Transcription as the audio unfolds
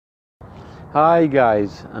Hi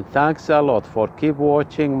guys, and thanks a lot for keep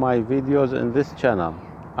watching my videos in this channel,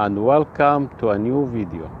 and welcome to a new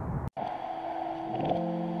video.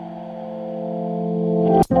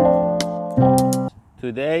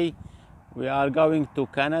 Today we are going to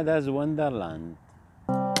Canada's Wonderland.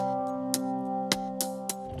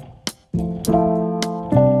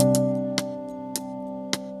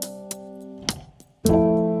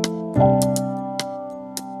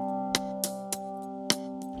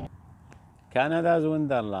 Canada's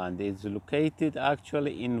Wonderland is located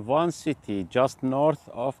actually in one city just north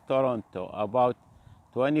of Toronto, about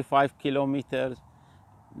 25 kilometers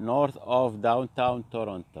north of downtown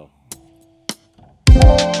Toronto.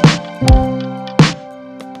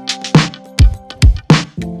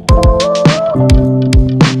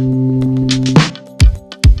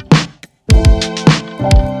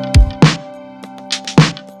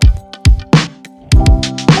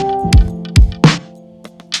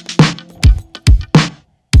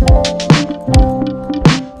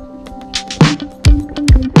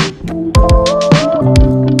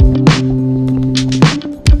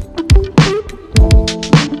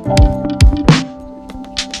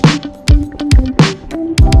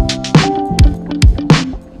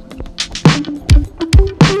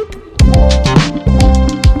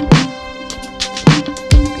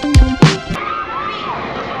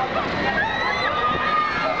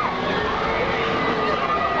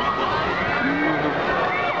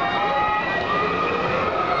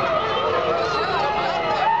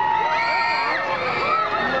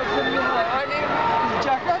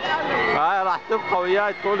 راح تبقى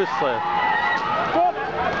وياي طول الصيف.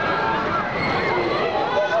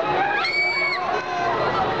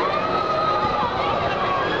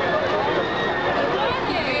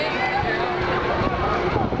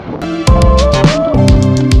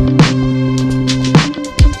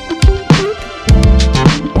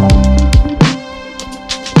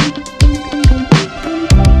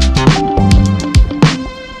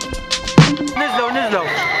 نزلوا.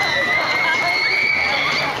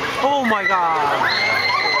 Oh my god.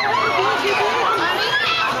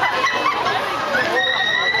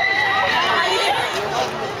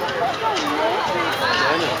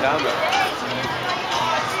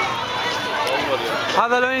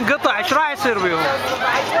 هذا لو ينقطع ايش راح يصير بيهم؟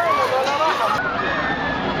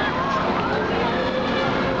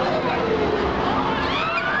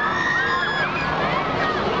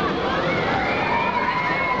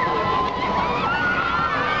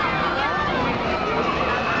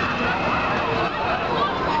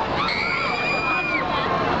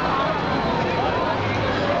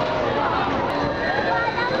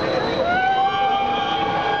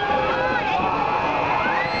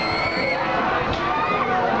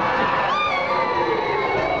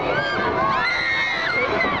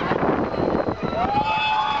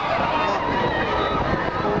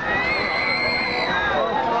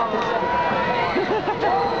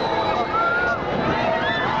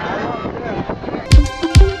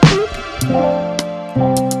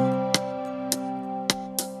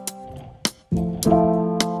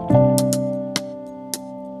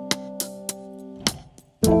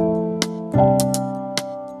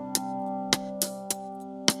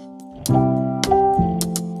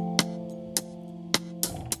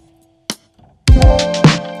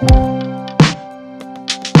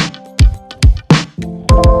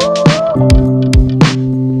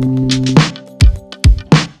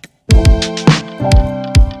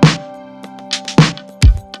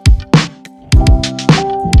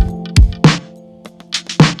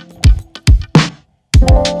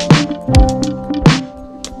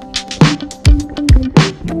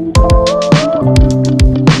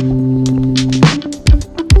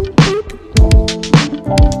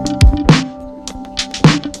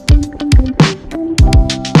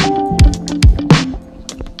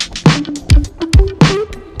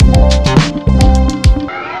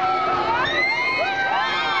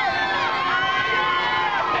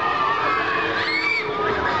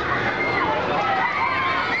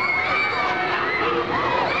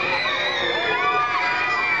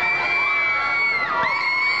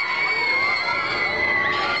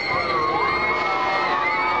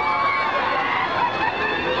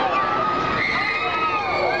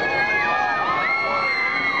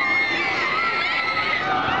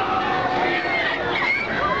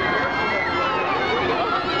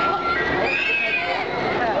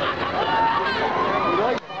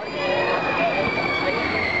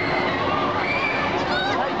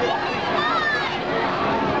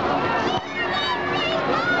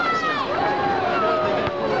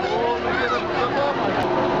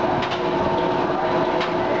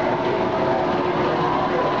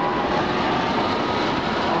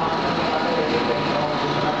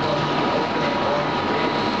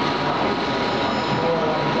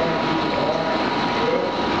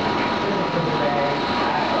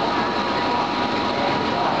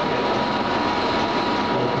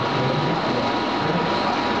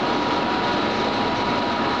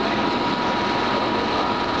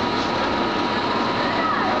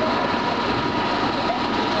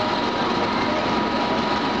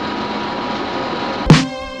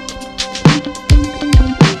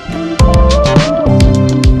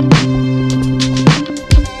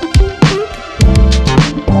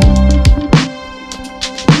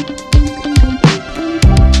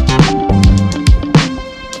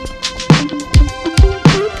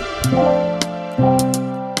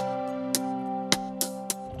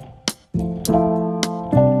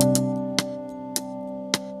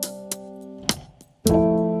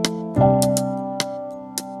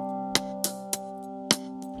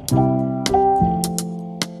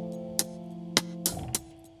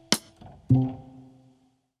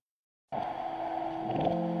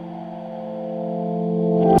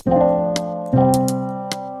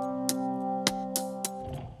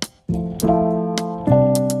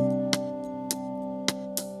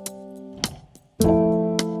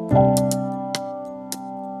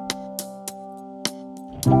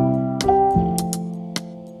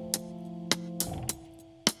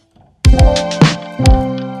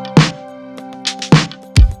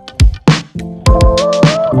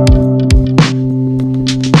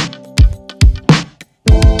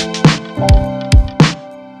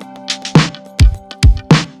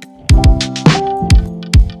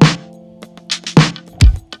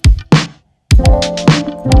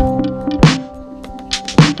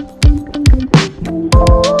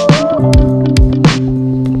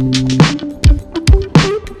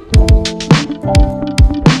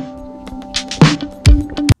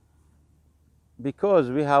 Because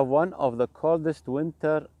we have one of the coldest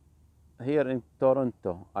winter here in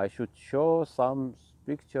Toronto, I should show some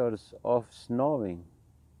pictures of snowing,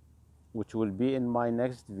 which will be in my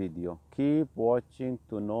next video. Keep watching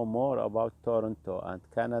to know more about Toronto and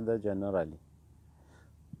Canada generally.